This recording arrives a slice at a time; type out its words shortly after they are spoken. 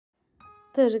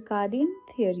The Ricardian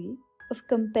theory of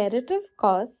comparative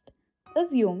cost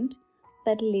assumed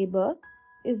that labor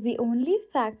is the only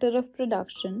factor of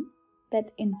production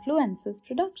that influences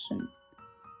production.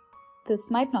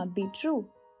 This might not be true.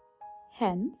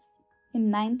 Hence, in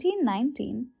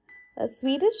 1919, a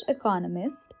Swedish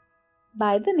economist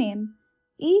by the name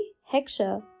E.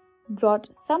 Heckscher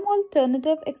brought some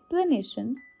alternative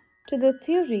explanation to the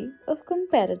theory of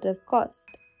comparative cost.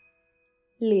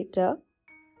 Later,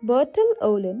 Hecksher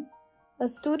Ohlin, a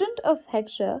student of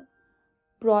Heckscher,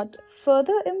 brought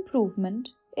further improvement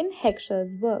in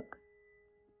Heckscher's work,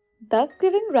 thus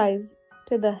giving rise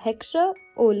to the Hecksher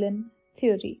Ohlin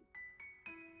theory.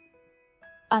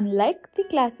 Unlike the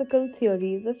classical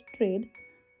theories of trade,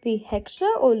 the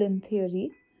Hecksher Ohlin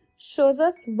theory shows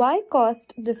us why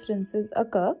cost differences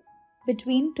occur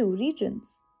between two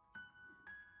regions.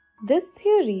 This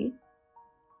theory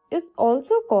is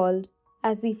also called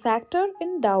as the factor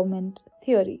endowment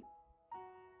theory.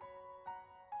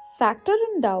 Factor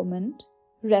endowment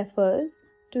refers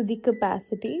to the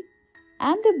capacity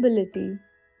and ability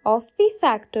of the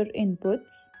factor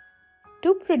inputs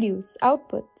to produce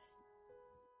outputs.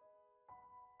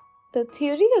 The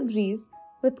theory agrees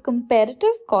with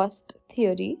comparative cost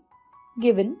theory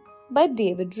given by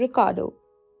David Ricardo.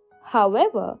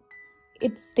 However,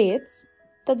 it states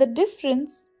that the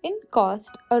difference in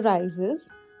cost arises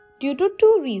due to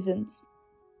two reasons.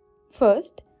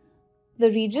 First,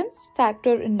 the region's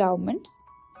factor endowments,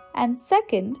 and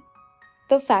second,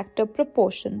 the factor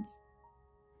proportions.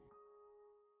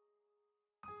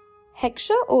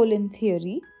 Hecksher Ohlin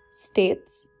theory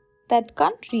states that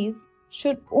countries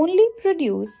should only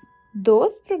produce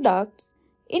those products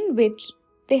in which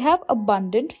they have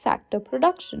abundant factor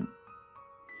production.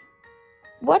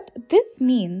 What this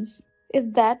means is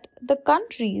that the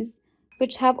countries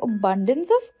which have abundance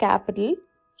of capital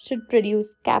should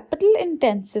produce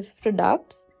capital-intensive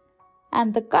products,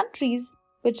 and the countries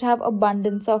which have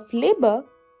abundance of labor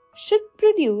should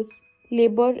produce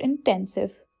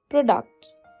labor-intensive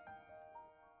products.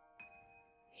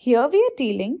 Here we are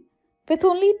dealing with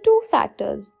only two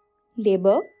factors,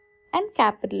 labor and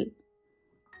capital,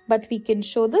 but we can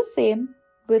show the same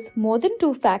with more than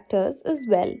two factors as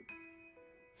well.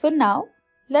 So now,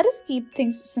 let us keep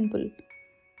things simple.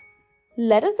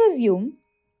 Let us assume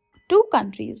two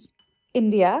countries,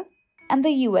 India and the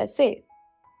USA.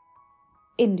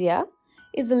 India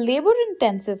is a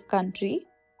labor-intensive country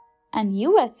and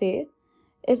USA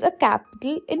is a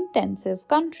capital-intensive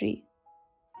country.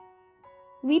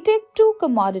 We take two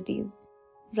commodities,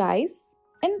 rice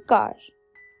and car.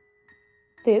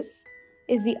 This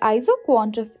is the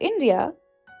isoquant of India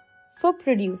for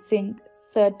producing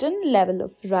certain level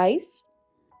of rice,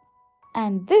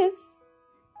 and this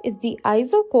is the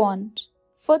isoquant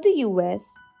for the US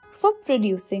for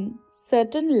producing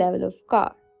certain level of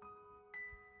car.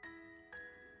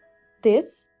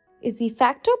 This is the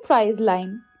factor price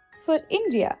line for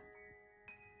India,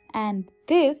 and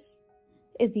this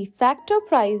is the factor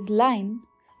price line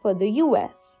for the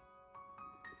US.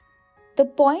 The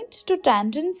point to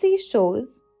tangency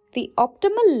shows the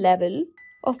optimal level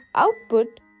of output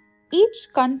each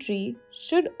country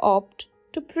should opt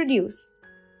to produce.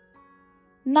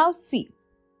 Now see,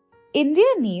 India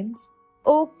needs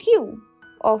OQ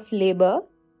of labor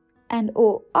and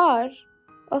OR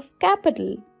of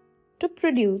capital to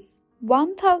produce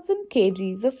 1000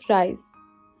 kgs of rice,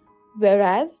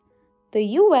 whereas the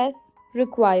US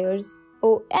requires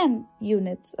OM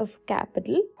units of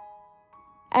capital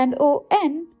and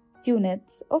ON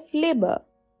units of labor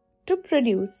to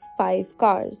produce 5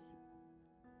 cars.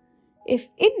 If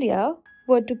India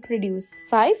were to produce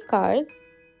 5 cars,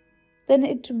 then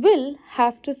it will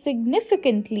have to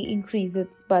significantly increase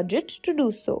its budget to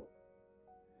do so,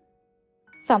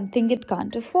 something it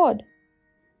can't afford.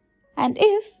 And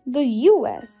if the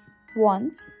US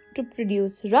wants to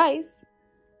produce rice,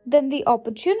 then the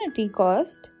opportunity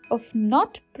cost of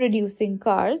not producing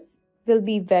cars will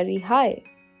be very high.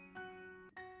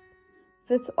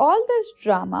 With all this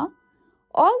drama,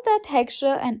 all that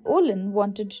Hecksher and Ohlin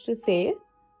wanted to say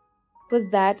was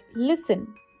that, listen,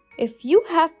 if you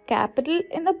have capital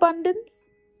in abundance,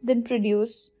 then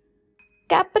produce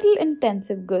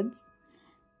capital-intensive goods.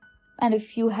 And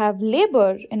if you have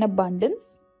labor in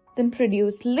abundance, then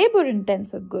produce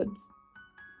labor-intensive goods.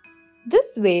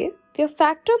 This way, your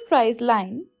factor price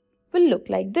line will look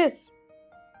like this.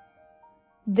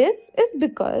 This is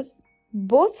because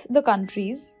both the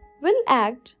countries will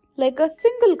act like a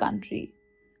single country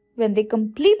when they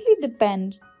completely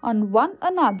depend on one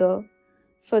another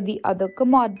for the other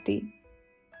commodity.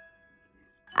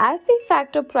 As the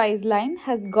factor price line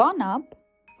has gone up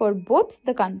for both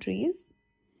the countries,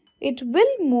 it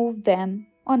will move them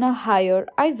on a higher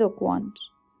isoquant.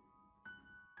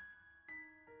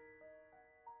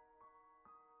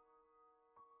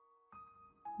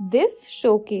 This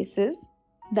showcases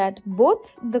that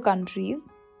both the countries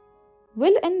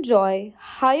will enjoy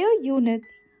higher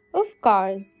units of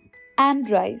cars and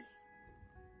rice.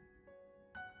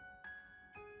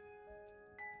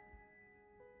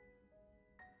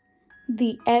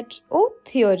 The Hecksher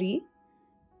theory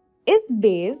is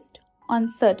based on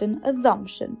certain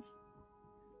assumptions.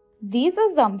 These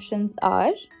assumptions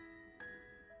are: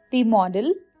 the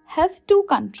model has two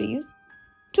countries,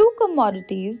 two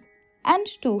commodities, and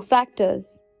two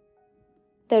factors.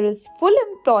 There is full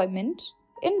employment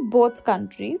in both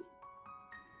countries.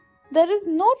 There is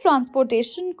no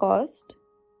transportation cost.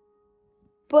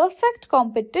 Perfect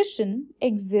competition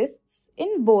exists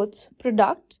in both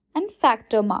product and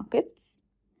factor markets.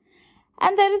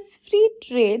 And there is free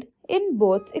trade in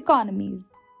both economies.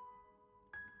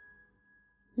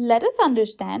 Let us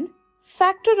understand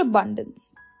factor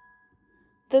abundance.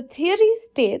 The theory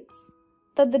states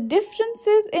that the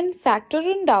differences in factor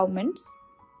endowments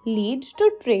lead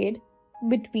to trade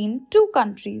between two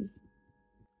countries.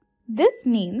 This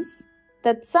means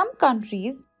that some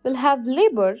countries will have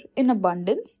labor in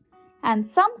abundance and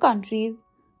some countries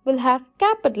will have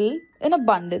capital in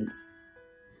abundance.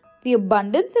 The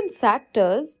abundance in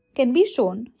factors can be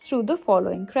shown through the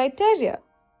following criteria.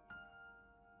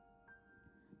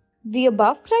 The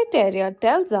above criteria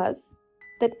tells us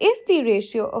that if the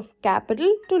ratio of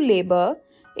capital to labor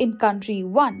in country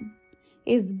 1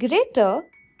 is greater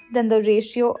than the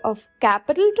ratio of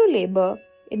capital to labor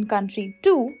in country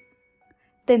 2,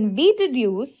 then we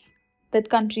deduce that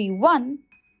country 1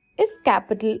 is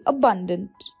capital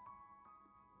abundant.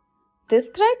 This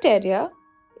criteria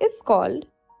is called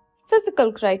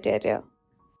physical criteria.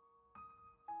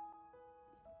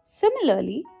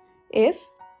 Similarly, if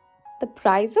the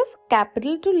price of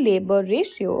capital to labor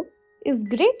ratio is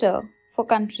greater for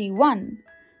country 1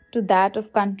 to that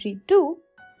of country 2,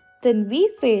 then we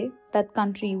say that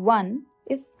country 1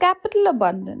 is capital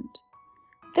abundant.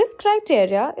 This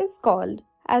criteria is called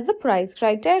as the price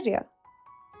criteria.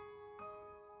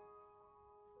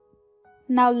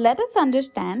 Now let us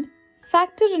understand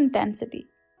factor intensity.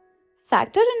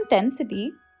 Factor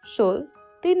intensity shows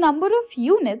the number of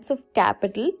units of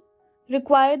capital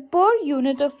required per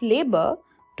unit of labor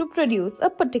to produce a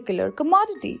particular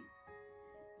commodity.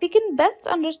 We can best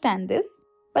understand this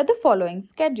by the following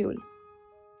schedule.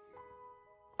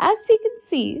 As we can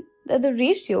see that the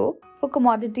ratio for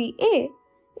commodity A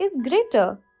is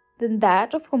greater than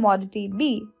that of commodity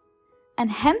B,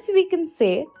 and hence we can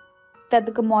say that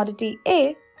the commodity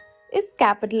A is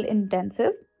capital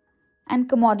intensive and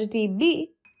commodity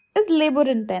B is labor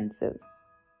intensive.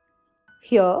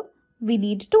 Here, we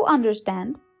need to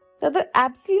understand that the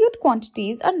absolute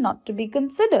quantities are not to be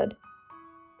considered.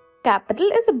 Capital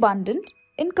is abundant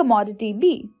in commodity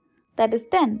B, that is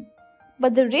 10,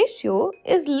 but the ratio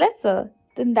is lesser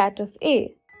than that of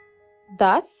A.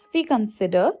 Thus, we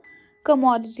consider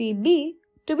commodity B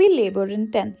to be labor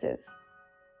intensive.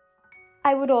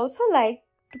 I would also like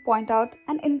to point out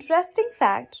an interesting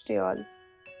fact to you all.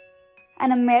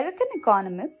 An American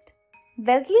economist,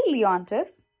 Wesley Leontief,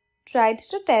 tried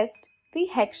to test the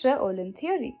Hecksher Ohlin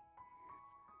theory.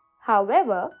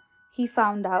 However, he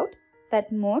found out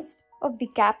that most of the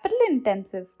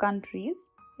capital-intensive countries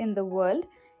in the world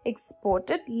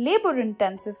exported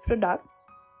labor-intensive products,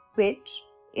 which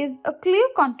is a clear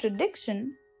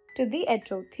contradiction to the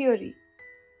Hecksher theory.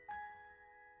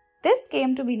 This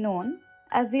came to be known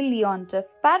as the Leontief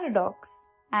paradox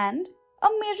and a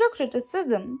major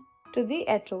criticism to the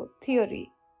Hecksher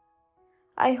theory.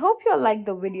 I hope you all liked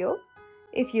the video.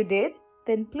 If you did,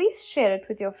 then please share it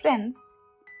with your friends.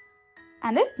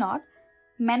 And if not,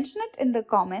 mention it in the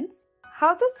comments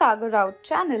how the Thakkar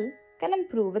channel can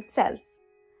improve itself.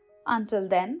 Until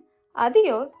then,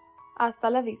 adios, hasta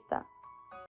la vista.